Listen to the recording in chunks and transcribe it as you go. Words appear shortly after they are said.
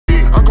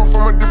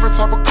different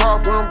type of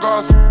cough when I'm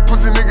gossip.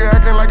 Pussy nigga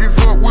acting like it's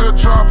up, we'll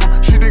drop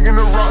him. She digging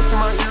the rocks in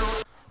my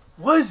ear.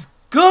 What's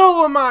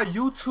good with my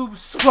YouTube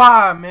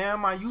squad,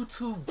 man? My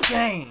YouTube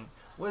gang.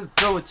 What's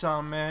good with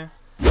y'all, man?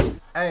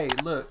 Hey,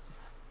 look.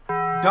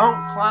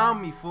 Don't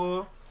clown me,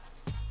 fool.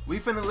 We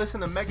finna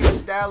listen to Megan Thee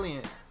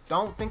Stallion.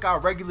 Don't think I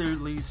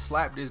regularly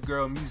slap this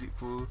girl music,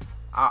 fool.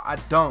 I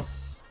don't.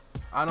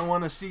 I don't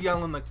want to see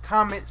y'all in the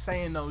comments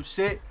saying no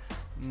shit.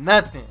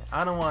 Nothing.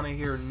 I don't want to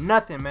hear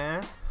nothing,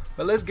 man.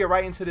 But let's get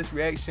right into this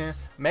reaction.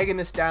 Megan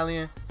Thee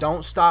Stallion,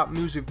 Don't Stop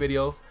music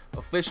video.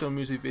 Official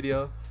music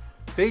video.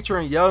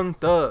 Featuring Young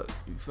Thug.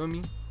 You feel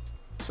me?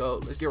 So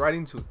let's get right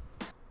into it.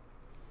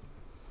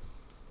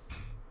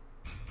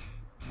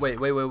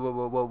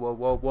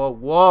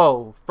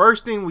 Whoa.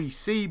 First thing we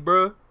see,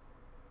 bruh.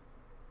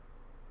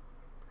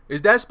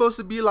 Is that supposed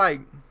to be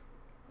like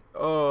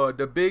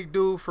the big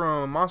dude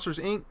from Monsters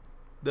Inc?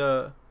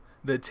 The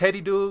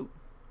teddy dude?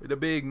 The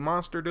big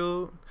monster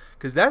dude?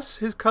 Cause that's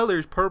his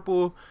colors,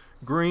 purple,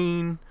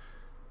 green.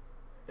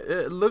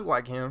 It looked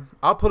like him.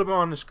 I'll put him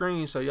on the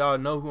screen so y'all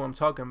know who I'm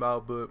talking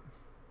about, but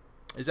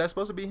is that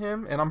supposed to be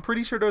him? And I'm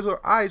pretty sure those are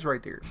eyes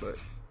right there, but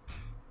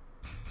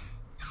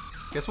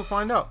guess we'll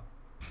find out.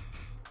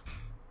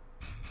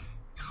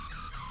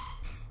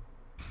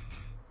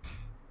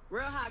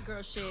 Real hot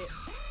girl shit.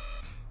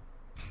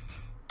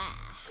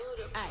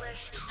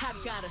 I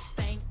got a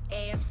stank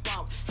ass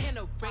walk and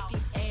a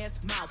reckless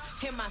ass mouth.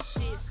 And my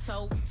shit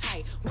so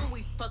tight. When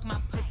we fuck, my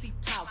pussy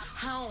talk.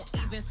 I don't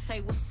even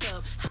say what's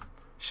up.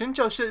 Shouldn't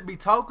your shit be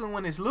talking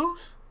when it's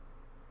loose?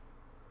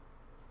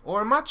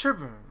 Or am I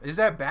tripping? Is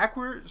that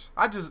backwards?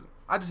 I just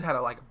had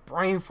a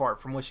brain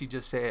fart from what she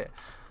just said.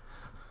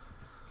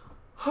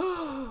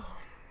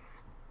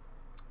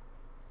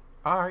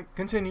 Alright,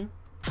 continue.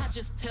 I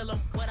just tell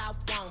him what I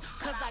want,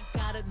 cause I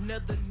got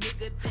another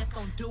nigga that's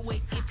gonna do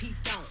it if he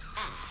don't.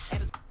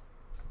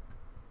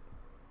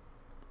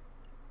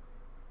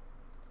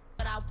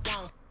 What I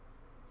want.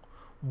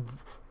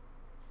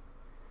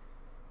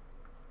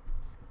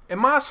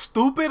 Am I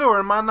stupid or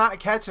am I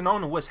not catching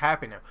on to what's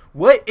happening?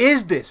 What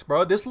is this,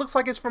 bro? This looks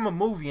like it's from a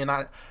movie and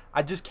I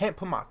just can't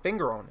put my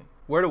finger on it.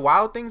 Where the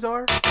Wild Things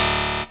Are?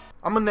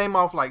 I'm gonna name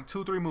off like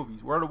 2-3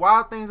 movies. Where the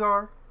Wild Things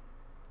Are?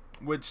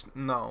 Which,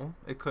 no,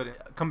 it couldn't.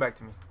 Come back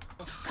to me.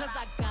 Cause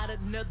I got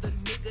another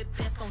nigga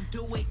that's gonna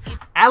do it if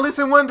Alice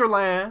in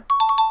Wonderland.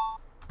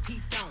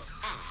 he don't.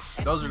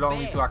 Those are the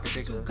only two I can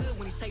think of.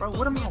 Bro,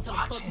 what am I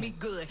watching? Me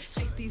good.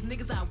 Chase these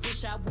niggas, I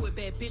wish I would.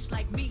 Bad bitch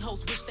like me,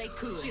 hoes wish they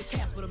could. She a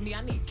Casper to me,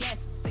 I need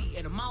gas to see.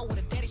 And I'm all with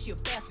a daddy, she a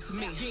bastard to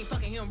me. You ain't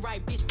fucking him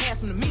right, bitch,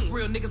 pass him to me.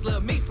 Real niggas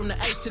love me from the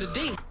H to the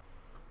D.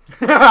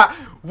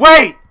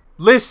 Wait!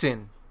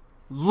 Listen.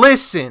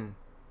 With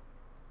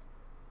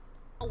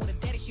a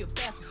daddy, she a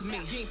bastard to me.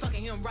 You ain't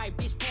fucking him right,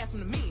 bitch, pass him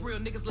to me. Real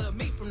niggas love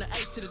me from the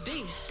H to the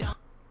D.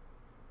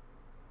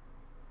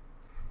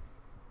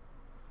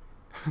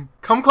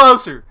 Come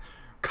closer.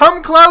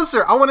 Come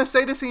closer. I want to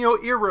say this in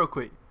your ear real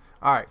quick.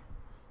 Alright.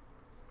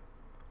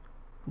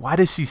 Why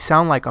does she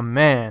sound like a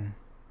man?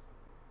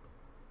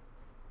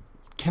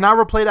 Can I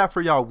replay that for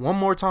y'all one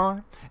more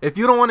time? If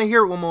you don't want to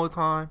hear it one more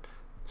time,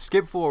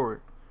 skip forward.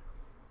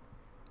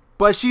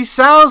 But she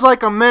sounds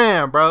like a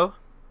man, bro.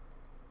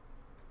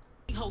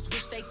 Hoes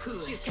wish they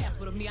could. She a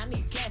Casper to me, I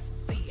need gas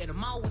to see. And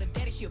I'm all with a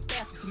daddy, she a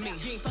bastard to me.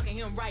 You ain't fucking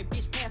him right,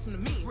 bitch, pass him to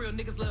me. Real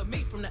niggas love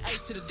me from the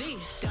H to the D.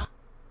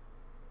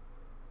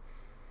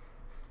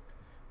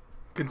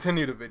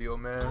 Continue the video,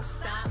 man.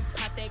 Stop,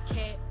 pop that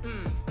cat,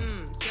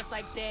 just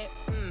like that,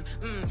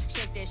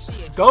 shake that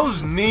shit.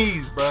 Those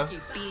knees, bro.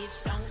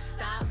 Bitch, don't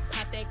stop,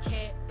 pop that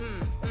cat,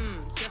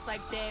 just like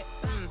that,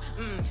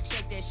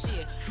 shake that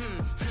shit,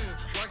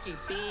 work it,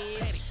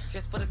 bitch.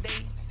 Just for the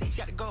day, see, you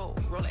gotta go,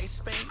 roll a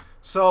spade.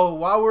 So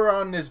while we're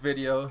on this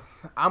video,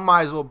 I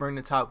might as well bring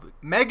the topic.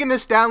 Megan Thee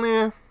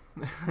Stallion.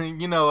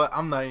 You know what?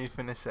 I'm not even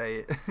finna say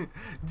it.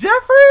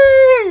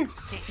 Jeffrey!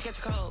 She catch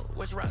a cold,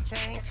 what's your rock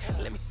chains?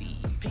 Let me see,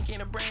 pink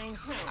in her brain.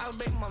 Our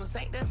baby mamas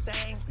ain't the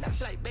same. Now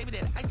she like, baby,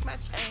 that ice my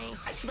chain.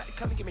 You better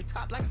come and get me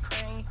top like a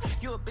crane.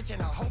 You a bitch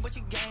and a whole bunch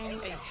of game.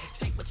 Hey,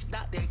 shake what you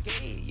thought that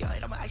gay. Yeah,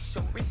 I'ma ice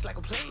your wrist like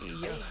a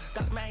player.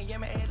 Dr.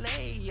 Miami,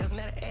 LA.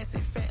 Now the ass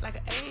is fat like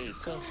an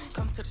acre.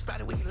 Come to the spot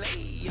and we can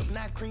lay up.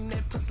 Not cream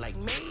that pussy like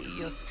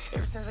mayors.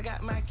 Ever since I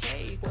got my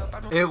cake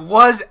up, It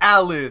was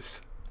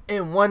Alice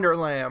in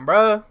Wonderland,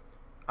 bruh.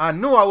 I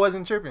knew I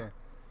wasn't tripping.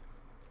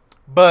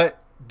 But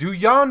do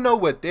y'all know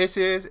what this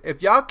is?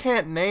 If y'all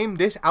can't name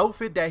this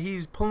outfit that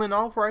he's pulling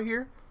off right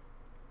here,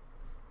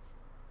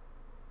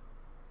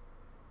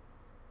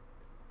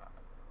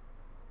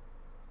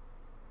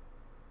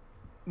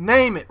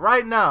 name it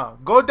right now.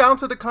 Go down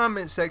to the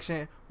comment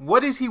section.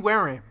 What is he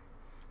wearing?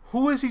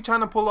 Who is he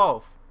trying to pull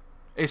off?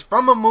 It's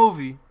from a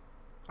movie.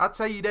 I'll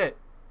tell you that.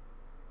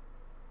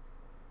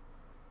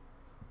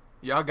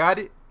 Y'all got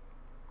it?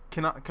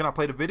 Can I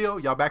play the video?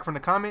 Y'all back from the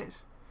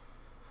comments?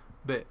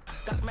 Bet.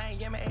 Dr.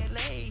 Miami,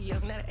 LA.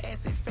 Now the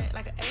ass is fat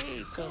like an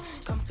acre.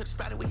 Come to the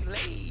spot and we can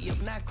lay up.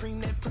 Not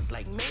cream that pussy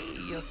like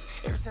mayors.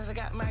 Ever since I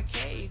got my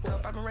cake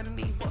up, I've been running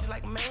these bitches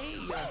like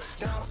mayor.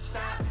 Don't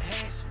stop,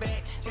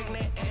 hatchback, shaking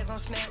that ass.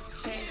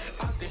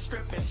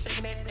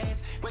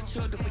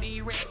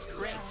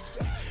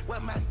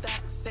 What my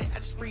thought said, I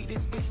just freed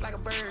this bitch like a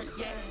bird,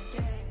 yeah.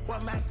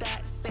 What my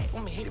thought said,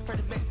 when me hit it for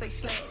the best, say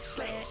slash,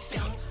 slash.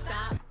 Don't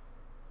stop.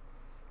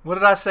 What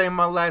did I say in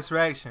my last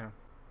reaction?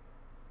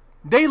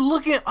 They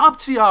looking up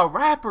to y'all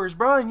rappers,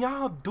 bro, and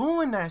y'all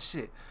doing that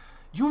shit.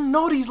 You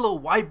know these little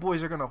white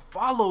boys are gonna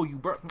follow you,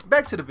 bro.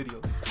 Back to the video.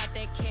 Pop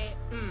that cat,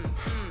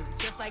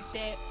 just like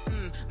that,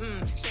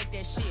 shake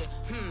that shit,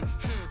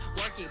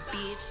 work it,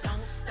 bitch,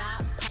 don't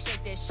stop,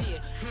 shake that shit,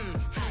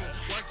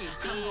 work it,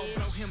 bitch. I'm gon'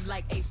 blow him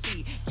like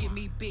AC, give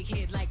me big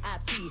head like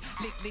IT,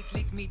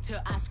 lick me till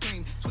I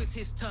scream, twist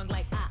his tongue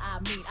like I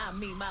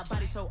mean, my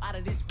body so out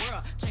of this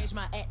world, change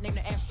my act, name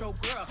the Astro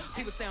Girl,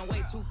 people sound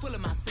way too full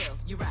of myself,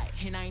 you're right,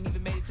 and I ain't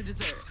even made it to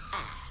dessert,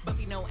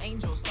 Buffy no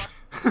angel, start.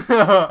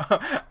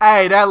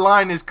 Hey, that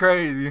line is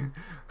crazy.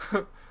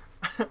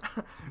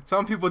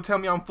 Some people tell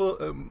me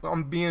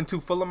I'm being too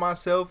full of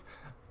myself.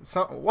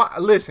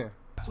 Listen.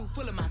 Too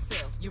full of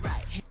myself, you're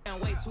right. I'm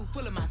way too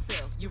full of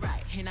myself, you're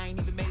right. And I ain't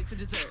even made it to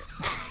dessert.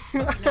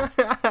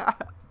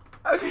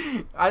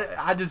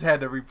 I just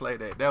had to replay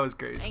that. That was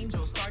crazy.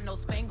 Angel, start no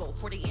spangle.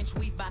 40-inch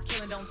weave by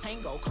killing don't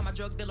tango. Call my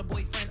drug dealer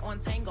boyfriend on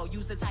tango.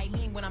 Use the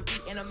tahini when I'm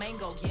eating a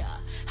mango. Yeah,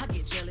 I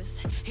get jealous.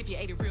 If you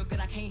ate it real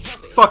good, I can't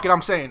help it. Fuck it,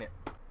 I'm saying it.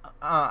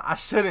 I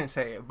shouldn't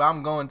say it, but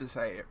I'm going to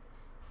say it.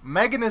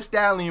 Megan Thee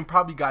Stallion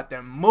probably got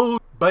them moves,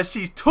 but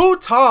she's too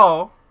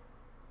tall.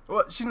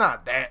 Well, she's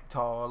not that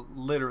tall,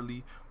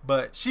 literally,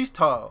 but she's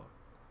tall.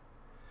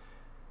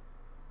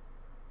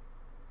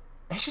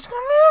 And she's gonna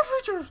need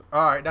features.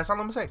 Alright, that's all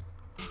I'm gonna say.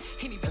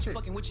 Any bitch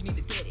fucking what you need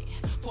to get it.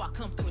 Before I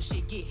come through and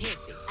shit get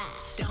hectic.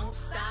 Don't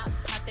stop,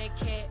 pop that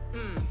cat,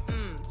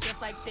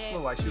 just like that.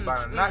 Look like she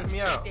about to knock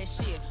me out. That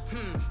shit,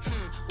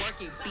 work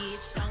it,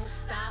 bitch. Don't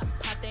stop,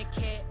 pop that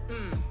cat,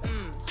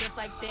 just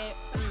like that,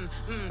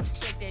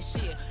 shake that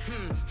shit,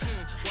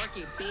 work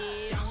it,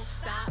 bitch. Don't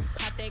stop,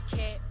 pop that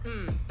cat,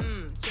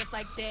 just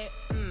like that,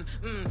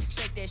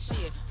 shake that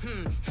shit,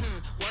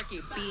 work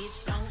it,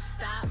 bitch. Don't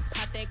stop,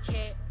 pop that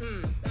cat,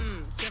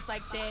 just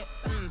like that,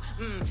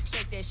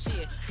 shake that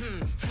shit,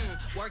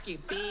 work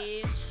it,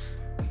 bitch.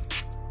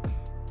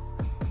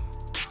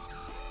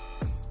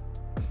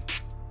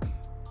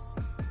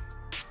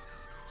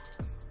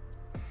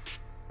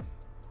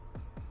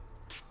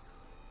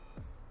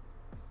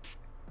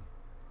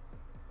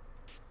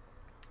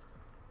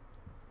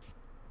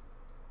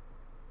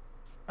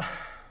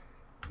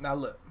 Now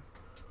look,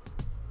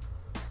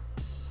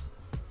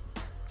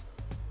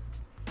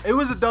 it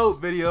was a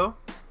dope video.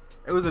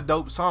 It was a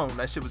dope song.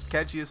 That shit was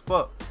catchy as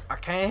fuck. I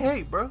can't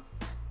hate, bro.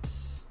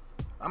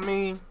 I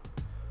mean,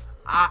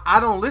 I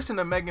don't listen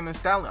to Megan Thee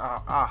Stallion.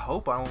 I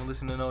hope I don't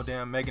listen to no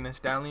damn Megan Thee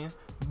Stallion.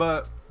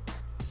 But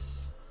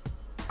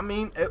I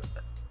mean,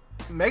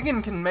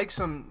 Megan can make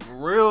some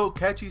real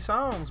catchy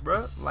songs,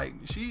 bro. Like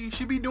she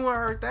be doing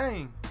her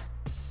thing.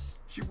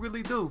 She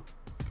really do.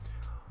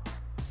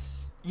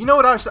 You know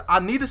what I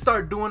need to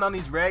start doing on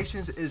these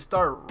reactions is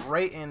start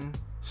rating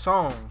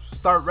songs,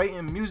 start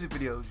rating music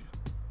videos.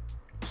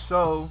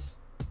 So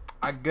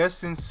I guess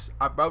since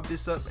I brought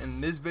this up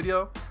in this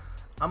video,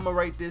 I'm gonna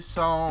rate this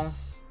song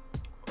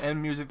and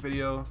music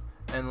video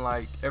and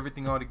like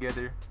everything all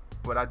together,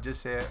 what I just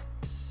said.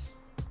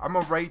 I'm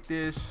gonna rate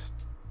this,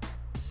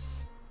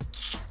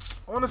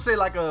 I want to say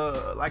like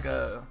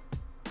a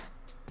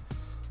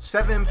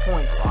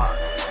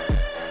 7.5.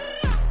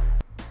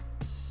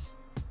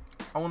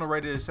 I want to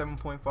rate it a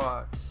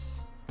 7.5.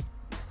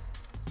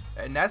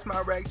 And that's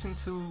my reaction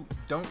to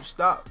Don't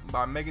Stop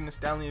by Megan Thee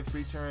Stallion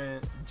featuring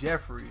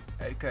Jeffrey,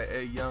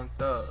 aka Young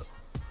Thug.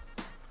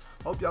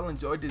 Hope y'all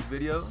enjoyed this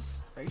video.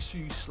 Make sure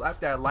you slap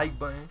that like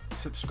button,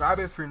 subscribe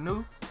if you're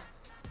new,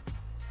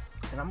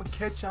 and I'm gonna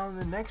catch y'all in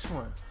the next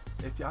one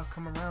if y'all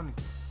come around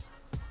again.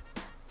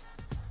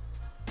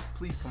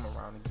 Please come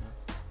around again.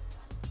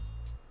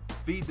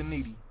 Feed the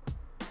needy.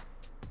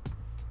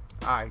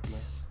 Alright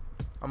then,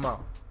 I'm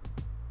out.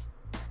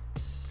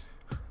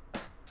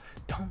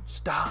 Don't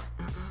stop.